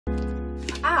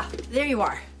there you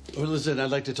are. Oh, listen,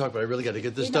 I'd like to talk, but I really got to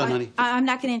get this done, honey. I'm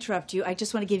not going to interrupt you. I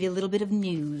just want to give you a little bit of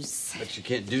news. But you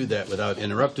can't do that without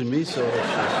interrupting me, so...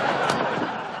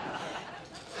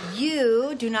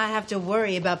 You do not have to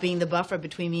worry about being the buffer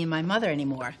between me and my mother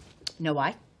anymore. You know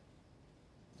why?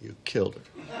 You killed her.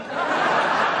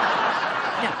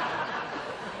 No.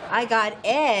 I got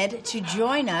Ed to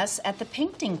join us at the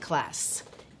painting class.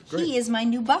 Great. He is my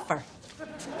new buffer.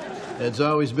 Ed's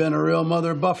always been a real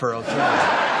mother buffer, I'll tell you.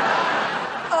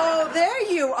 Oh, there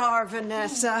you are,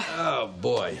 Vanessa. Oh,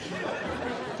 boy.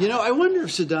 You know, I wonder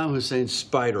if Saddam Hussein's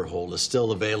spider hole is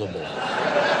still available.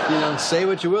 You know, say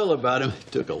what you will about him.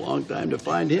 It took a long time to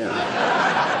find him.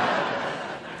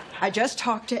 I just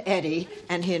talked to Eddie,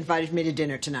 and he invited me to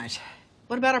dinner tonight.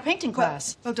 What about our painting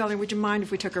class? Well, darling, would you mind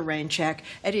if we took a rain check?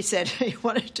 Eddie said he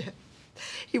wanted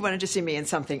to see me in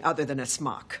something other than a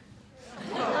smock.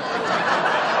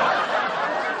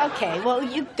 Okay, well,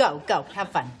 you go. Have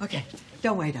fun. Okay,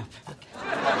 don't wait up. Okay.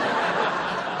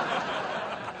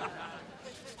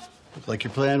 Looked like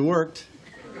your plan worked.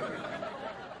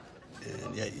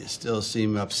 And yet you still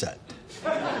seem upset.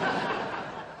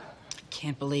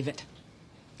 Can't believe it.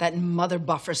 That mother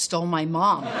buffer stole my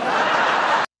mom.